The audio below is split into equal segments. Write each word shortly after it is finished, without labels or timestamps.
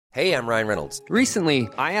Hey, I'm Ryan Reynolds. Recently,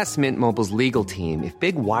 I asked Mint Mobile's legal team if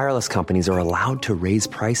big wireless companies are allowed to raise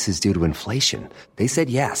prices due to inflation. They said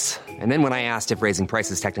yes. And then when I asked if raising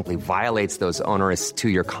prices technically violates those onerous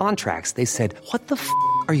two-year contracts, they said, "What the f***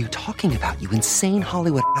 are you talking about, you insane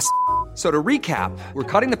Hollywood ass?" So to recap, we're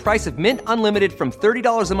cutting the price of Mint Unlimited from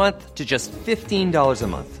 $30 a month to just $15 a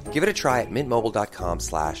month. Give it a try at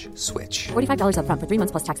mintmobile.com/switch. $45 up front for 3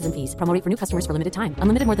 months plus taxes and fees. Promo rate for new customers for limited time.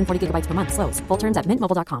 Unlimited more than 40 gigabytes per month. Slows full terms at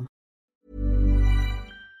mintmobile.com.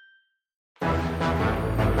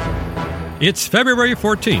 It's February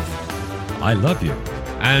 14th. I love you.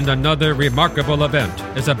 And another remarkable event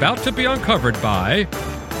is about to be uncovered by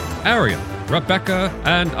Ariel, Rebecca,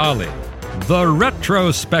 and Ali, the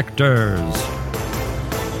Retrospectors.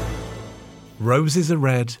 Roses are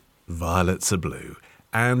red, violets are blue.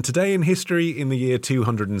 And today in history, in the year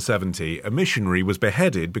 270, a missionary was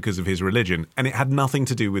beheaded because of his religion, and it had nothing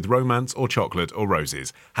to do with romance or chocolate or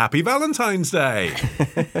roses. Happy Valentine's Day!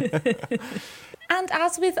 And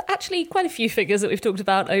as with actually quite a few figures that we've talked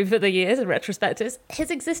about over the years in retrospectives,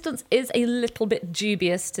 his existence is a little bit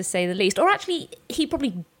dubious, to say the least. Or actually, he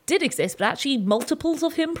probably did exist, but actually multiples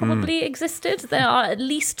of him probably existed. There are at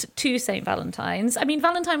least two St. Valentines. I mean,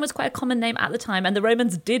 Valentine was quite a common name at the time, and the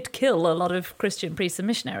Romans did kill a lot of Christian priests and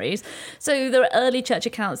missionaries. So there are early church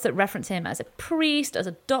accounts that reference him as a priest, as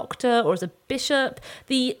a doctor, or as a bishop.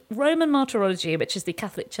 The Roman Martyrology, which is the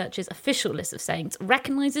Catholic Church's official list of saints,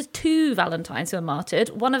 recognises two Valentines who are martyred,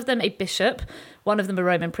 one of them a bishop, one of them a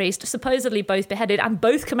Roman priest, supposedly both beheaded and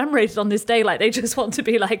both commemorated on this day. Like, they just want to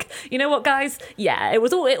be like, you know what, guys? Yeah,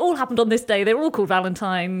 it all happened on this day. They were all called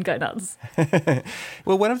Valentine. Go nuts.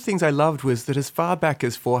 Well, one of the things I loved was that as far back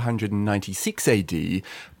as 496 AD,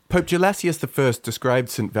 Pope Gelasius I described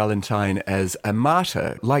St. Valentine as a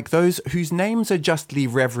martyr, like those whose names are justly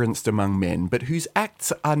reverenced among men, but whose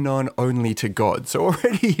acts are known only to God. So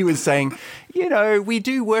already he was saying, you know, we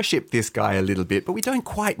do worship this guy a little bit, but we don't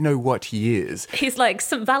quite know what he is. He's like,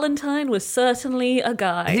 St. Valentine was certainly a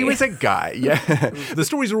guy. He was a guy, yeah. The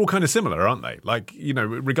stories are all kind of similar, aren't they? Like, you know,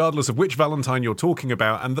 regardless of which Valentine you're talking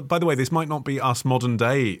about. And by the way, this might not be us modern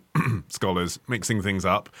day scholars mixing things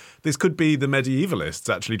up. This could be the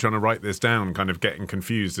medievalists actually trying to write this down, kind of getting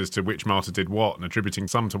confused as to which martyr did what and attributing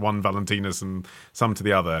some to one Valentinus and some to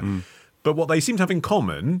the other. But what they seem to have in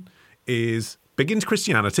common is big into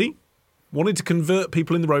Christianity, wanted to convert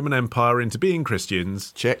people in the Roman Empire into being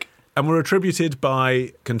Christians. Check. And were attributed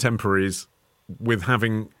by contemporaries with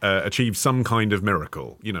having achieved some kind of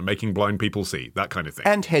miracle, you know, making blind people see, that kind of thing.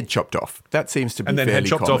 And head chopped off. That seems to be fairly common. And then head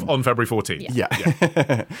chopped off on February 14th.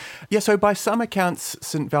 Yeah. Yeah, so by some accounts,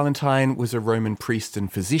 St. Valentine was a Roman priest and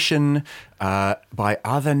physician. By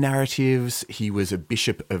other narratives, he was a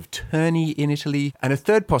bishop of Terni in Italy. And a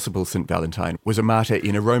third possible St. Valentine was a martyr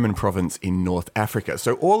in a Roman province in North Africa.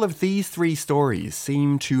 So all of these three stories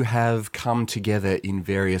seem to have come together in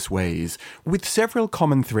various ways with several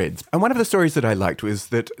common threads. And one of the stories that I liked was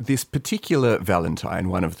that this particular Valentine,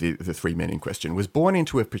 one of the three men in question, was born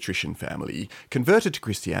into a patrician family, converted to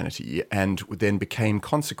Christianity, and then became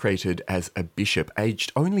consecrated as a bishop,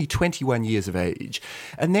 aged only 21 years of age.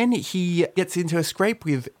 And then he gets into a scrape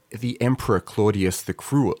with the Emperor Claudius the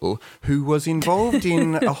Cruel, who was involved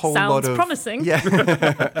in a whole lot of... Sounds promising. Yeah.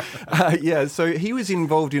 So he was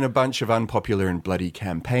involved in a bunch of unpopular and bloody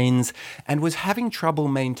campaigns and was having trouble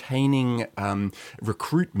maintaining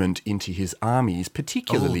recruitment into his armies,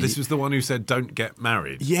 particularly... Oh, this was the one who said, don't get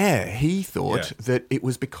married. Yeah, he thought that it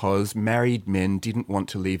was because married men didn't want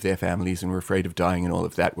to leave their families and were afraid of dying and all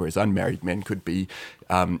of that, whereas unmarried men could be,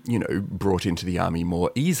 brought into the army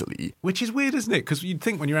more easily. Which is weird, isn't it? Because you'd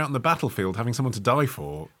think when you're out on the battlefield, having someone to die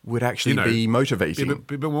for would actually be motivating.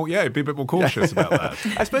 Be a bit more cautious about that.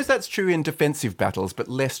 I suppose that's true in defensive battles, but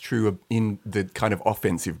less true in the kind of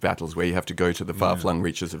offensive battles where you have to go to the far-flung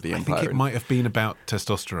reaches of the empire. I think it might have been about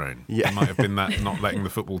testosterone. Yeah. It might have been that not letting the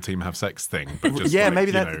football team have sex thing. But just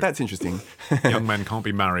maybe that's interesting. Young men can't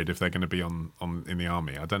be married if they're going to be on in the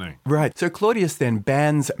army. I don't know. Right. So Claudius then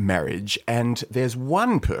bans marriage, and there's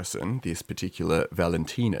one person, this particular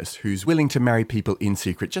Valentinus, who's willing to marry people in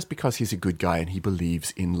secret just because he's a good guy and he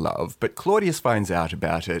believes in love. But Claudius finds out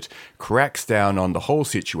about it, cracks down on the whole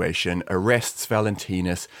situation, arrests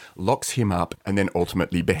Valentinus, locks him up, and then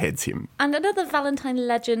ultimately beheads him. And another Valentine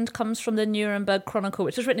legend comes from the Nuremberg Chronicle,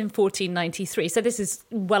 which was written in 1493. So this is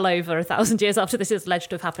well over 1,000 years after this is alleged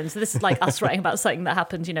to have happened. So this is like us writing about something that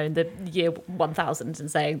happened, in the year 1000 and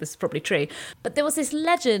saying this is probably true. But there was this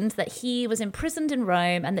legend that he was imprisoned in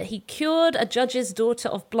Rome and that he cured a judge's daughter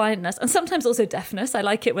of blindness and sometimes also deafness. I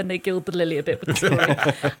like like it when they gild the lily a bit with the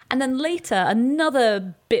story. And then later,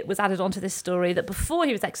 another bit was added onto this story that before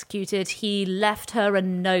he was executed, he left her a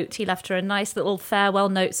note. He left her a nice little farewell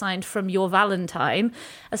note signed from your Valentine,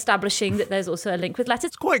 establishing that there's also a link with letters.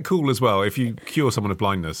 It's quite cool as well if you cure someone of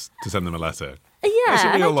blindness to send them a letter. Yeah. Makes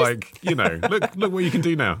you feel like, look what you can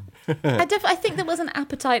do now. I think there was an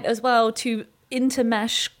appetite as well to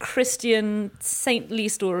intermesh Christian saintly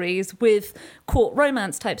stories with court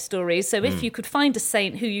romance type stories. So if you could find a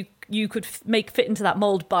saint who you could make fit into that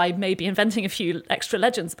mold by maybe inventing a few extra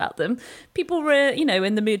legends about them, people were,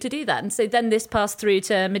 in the mood to do that. And so then this passed through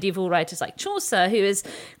to medieval writers like Chaucer, who is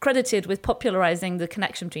credited with popularising the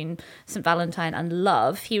connection between St. Valentine and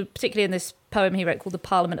love. He, particularly in this poem he wrote called The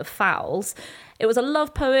Parliament of Fowls, it was a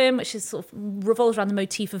love poem which is sort of revolves around the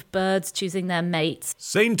motif of birds choosing their mates.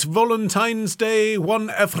 Saint Valentine's Day, one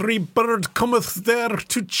every bird cometh there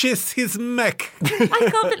to kiss his neck. I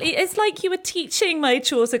can't believe it's like you were teaching my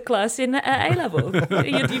Chaucer class in A level.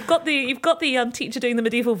 You've got the teacher doing the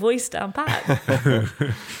medieval voice down pat.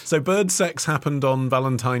 So bird sex happened on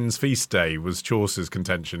Valentine's feast day was Chaucer's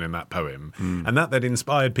contention in that poem, and that then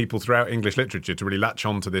inspired people throughout English literature to really latch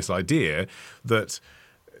on to this idea that,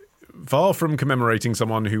 far from commemorating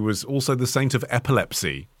someone who was also the saint of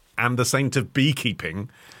epilepsy and the saint of beekeeping,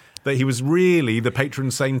 that he was really the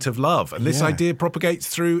patron saint of love. And this idea propagates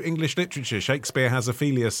through English literature. Shakespeare has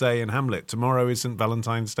Ophelia say in Hamlet, "Tomorrow is St.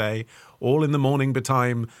 Valentine's Day, all in the morning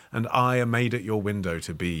betime, and I am made at your window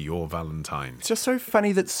to be your Valentine." It's just so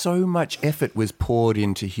funny that so much effort was poured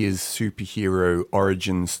into his superhero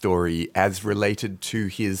origin story as related to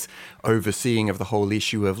his overseeing of the whole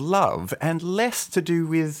issue of love, and less to do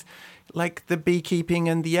with, like, the beekeeping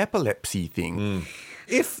and the epilepsy thing.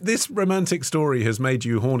 If this romantic story has made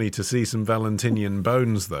you horny to see some Valentinian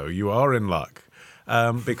bones, though, you are in luck.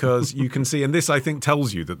 Because you can see, and this I think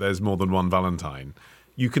tells you that there's more than one Valentine,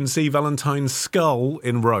 you can see Valentine's skull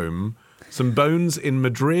in Rome, some bones in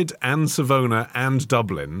Madrid and Savona and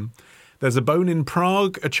Dublin. There's a bone in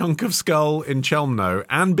Prague, a chunk of skull in Chelmno,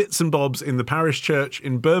 and bits and bobs in the parish church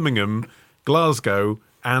in Birmingham, Glasgow,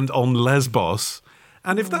 and on Lesbos.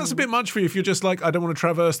 And if that's a bit much for you, if you're just like, I don't want to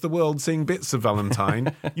traverse the world seeing bits of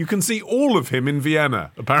Valentine, you can see all of him in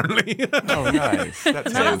Vienna, apparently. Oh, nice.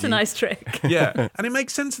 That's a nice trick. Yeah. And it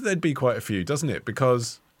makes sense that there'd be quite a few, doesn't it?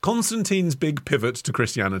 Because Constantine's big pivot to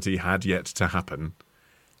Christianity had yet to happen.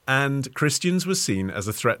 And Christians were seen as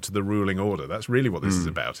a threat to the ruling order. That's really what this is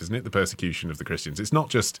about, isn't it? The persecution of the Christians. It's not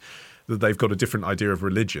just that they've got a different idea of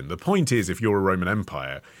religion. The point is, if you're a Roman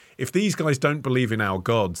Empire, if these guys don't believe in our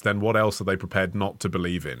gods, then what else are they prepared not to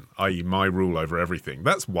believe in, i.e. my rule over everything?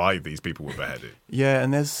 That's why these people were beheaded. Yeah,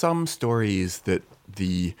 and there's some stories that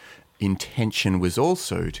the intention was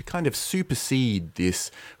also to kind of supersede this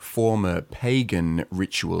former pagan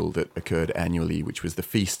ritual that occurred annually, which was the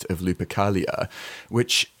Feast of Lupercalia,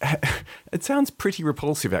 which, it sounds pretty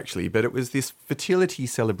repulsive actually, but it was this fertility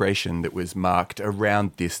celebration that was marked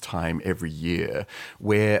around this time every year,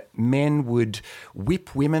 where men would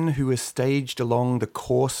whip women who were staged along the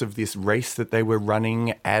course of this race that they were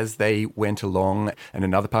running as they went along. And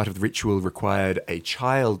another part of the ritual required a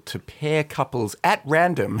child to pair couples at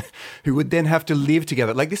random who would then have to live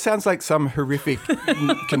together. Like, this sounds like some horrific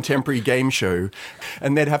contemporary game show,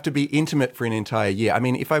 and they'd have to be intimate for an entire year. I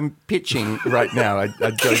mean, if I'm pitching right now,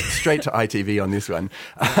 I'd go straight to ITV on this one.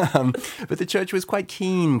 But the church was quite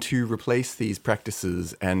keen to replace these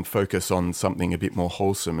practices and focus on something a bit more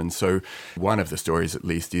wholesome. And so one of the stories, at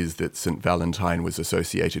least, is that St. Valentine was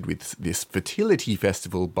associated with this fertility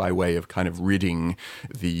festival by way of kind of ridding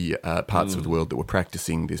the parts of the world that were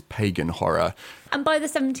practicing this pagan horror. And by the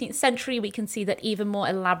 17th century, we can see that even more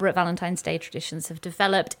elaborate Valentine's Day traditions have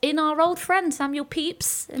developed. In our old friend Samuel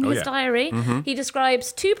Pepys, in his diary, he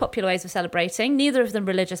describes two popular ways of celebrating, neither of them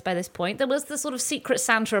religious by this point. There was the sort of secret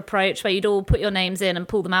Santa approach where you'd all put your names in and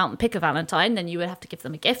pull them out and pick a Valentine, then you would have to give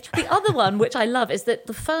them a gift. The other one, which I love, is that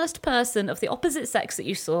the first person of the opposite sex that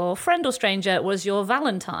you saw, friend or stranger, was your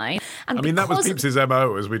Valentine. And I mean, that was Pepys's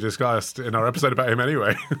MO, as we discussed in our episode about him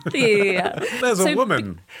anyway. Yeah. There's a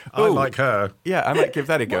woman. I like her. Yeah, I might give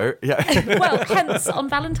that a go. Yeah. Well, hence, on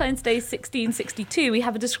Valentine's Day 1662, we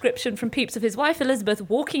have a description from Pepys of his wife Elizabeth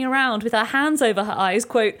walking around with her hands over her eyes,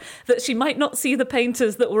 quote, that she might not see the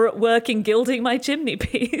painters that were at work in gilding my chimney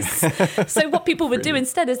piece. So what people would do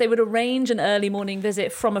instead is they would arrange an early morning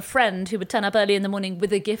visit from a friend who would turn up early in the morning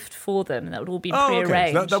with a gift for them, and that would all be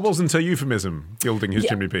prearranged. Okay. That wasn't a euphemism, gilding his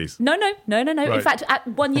chimney piece. No. Right. In fact, at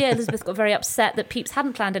 1 year, Elizabeth got very upset that Pepys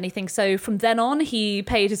hadn't planned anything, so from then on, he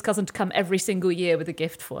paid his cousin to come every single single year with a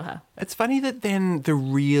gift for her. It's funny that then the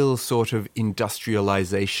real sort of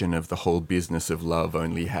industrialization of the whole business of love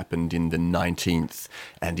only happened in the 19th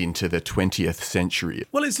and into the 20th century.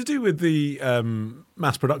 Well, it's to do with the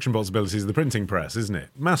mass production possibilities of the printing press, isn't it?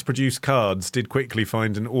 Mass-produced cards did quickly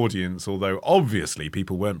find an audience, although obviously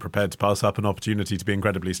people weren't prepared to pass up an opportunity to be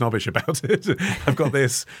incredibly snobbish about it. I've got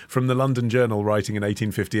this from the London Journal writing in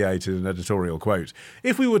 1858 in an editorial quote.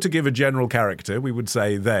 If we were to give a general character, we would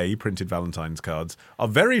say they, printed Valentine's cards, are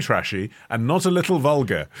very trashy and not a little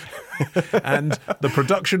vulgar. And the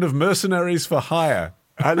production of mercenaries for hire.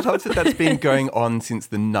 I love that that's been going on since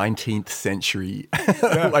the 19th century,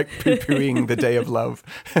 like poo-pooing the day of love.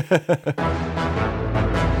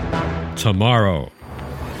 Tomorrow.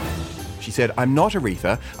 She said, I'm not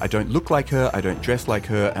Aretha, I don't look like her, I don't dress like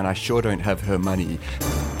her, and I sure don't have her money.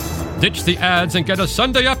 Ditch the ads and get a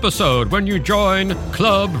Sunday episode when you join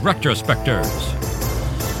Club Retrospectors.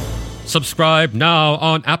 Subscribe now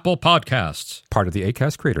on Apple Podcasts, part of the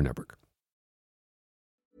Acast Creator Network.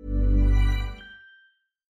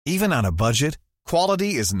 Even on a budget,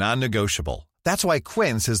 quality is non-negotiable. That's why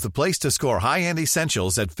Quince is the place to score high-end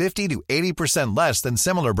essentials at 50 to 80% less than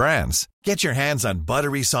similar brands. Get your hands on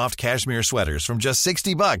buttery soft cashmere sweaters from just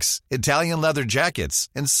 $60, Italian leather jackets,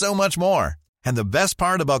 and so much more. And the best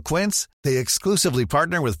part about Quince, they exclusively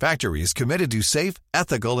partner with factories committed to safe,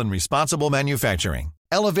 ethical, and responsible manufacturing.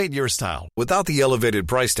 Elevate your style without the elevated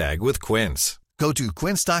price tag with Quince. Go to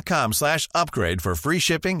quince.com/upgrade for free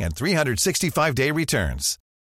shipping and 365-day returns.